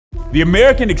The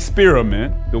American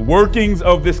experiment, the workings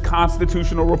of this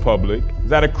constitutional republic,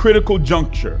 is at a critical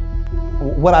juncture.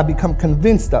 What I've become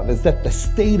convinced of is that the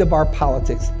state of our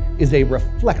politics is a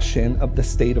reflection of the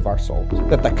state of our souls.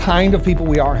 That the kind of people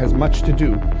we are has much to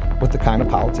do with the kind of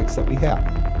politics that we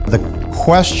have. The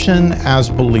question as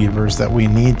believers that we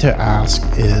need to ask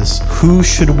is, who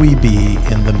should we be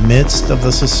in the midst of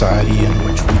the society in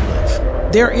which we live?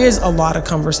 There is a lot of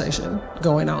conversation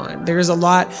going on. There is a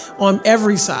lot on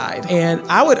every side. And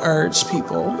I would urge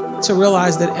people to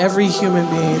realize that every human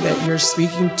being that you're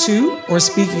speaking to or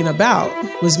speaking about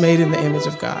was made in the image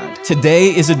of God.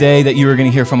 Today is a day that you are going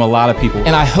to hear from a lot of people.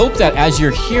 And I hope that as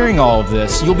you're hearing all of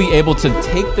this, you'll be able to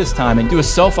take this time and do a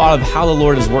self-audit of how the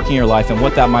Lord is working in your life and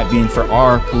what that might mean for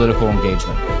our political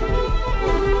engagement.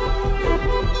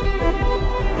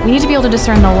 We need to be able to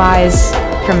discern the lies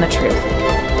from the truth.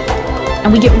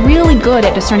 And we get really good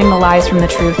at discerning the lies from the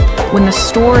truth when the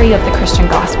story of the Christian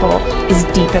gospel is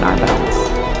deep in our bones.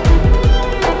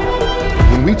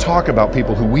 When we talk about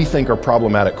people who we think are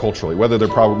problematic culturally, whether they're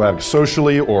problematic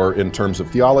socially or in terms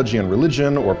of theology and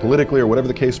religion or politically or whatever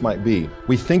the case might be,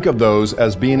 we think of those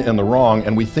as being in the wrong,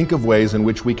 and we think of ways in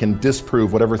which we can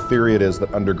disprove whatever theory it is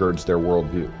that undergirds their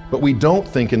worldview. But we don't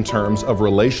think in terms of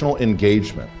relational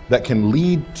engagement that can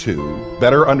lead to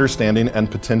better understanding and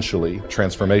potentially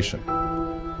transformation.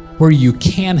 Where you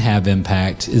can have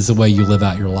impact is the way you live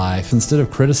out your life. Instead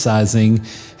of criticizing,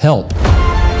 help.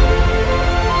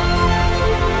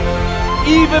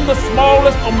 Even the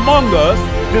smallest among us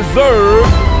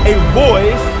deserves a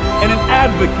voice and an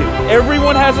advocate.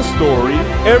 Everyone has a story,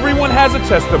 everyone has a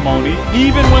testimony,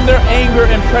 even when their anger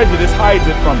and prejudice hides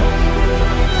it from us.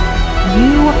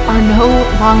 You are no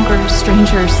longer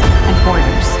strangers and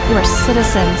foreigners. You are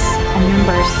citizens and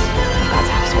members of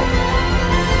God's household.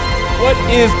 What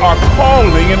is our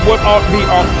calling and what ought to be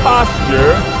our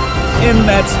posture in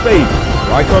that space?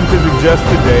 I come to suggest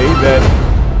today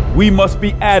that we must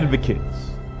be advocates.